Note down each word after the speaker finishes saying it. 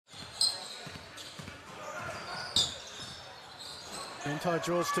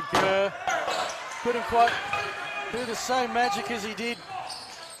Anti-draws to Gurr. Couldn't quite do the same magic as he did.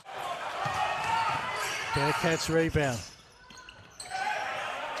 Bearcats rebound.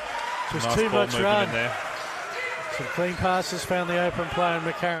 Just nice too much run. In there. Some clean passes, found the open player in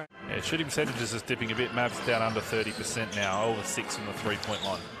Mccarron. Yeah, shooting percentages is dipping a bit. Mavs down under 30% now, over 6 from the three-point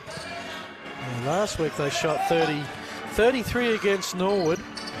line. Yeah, last week they shot 33 against Norwood.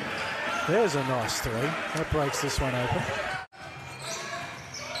 There's a nice three. That breaks this one open.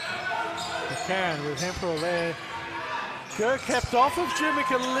 Mccarron with Hemperl there. Gurr kept off of Jimmick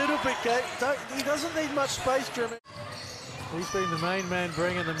a little bit. He doesn't need much space, Jimmick. He's been the main man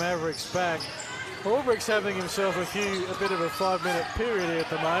bringing the Mavericks back. Ulbricht's having himself a bit of a 5-minute period here at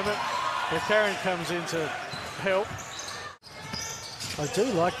the moment. Mccarron comes in to help. I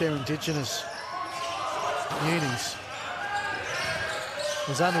do like their Indigenous unis.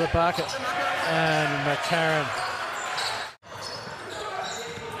 He's under the bucket. And Mccarron.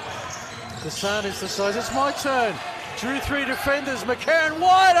 The sun is the size. It's my turn. Drew 3 defenders. Mccarron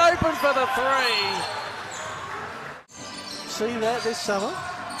wide open for the 3. See that this summer?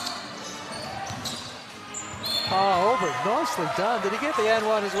 Oh, Ulbricht, nicely done. Did he get the and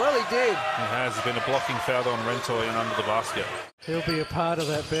one as well? He did. He has. There's been a blocking foul on Rentoy and under the basket. He'll be a part of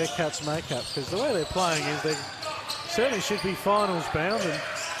that Bearcats makeup because the way they're playing is they certainly should be finals bound. And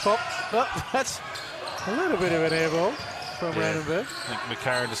oh, that's a little bit of an air ball from Randenberg. I think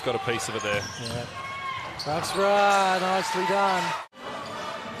Mccarron just got a piece of it there. Yeah. That's right. Nicely done.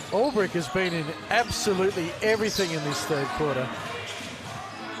 Ulbricht has been in absolutely everything in this third quarter.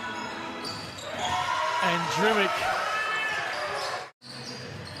 And Drimmick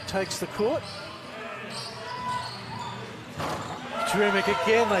takes the court. Drimmick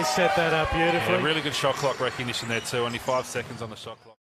again, they set that up beautifully. Yeah, really good shot clock recognition there too. Only 5 seconds on the shot clock.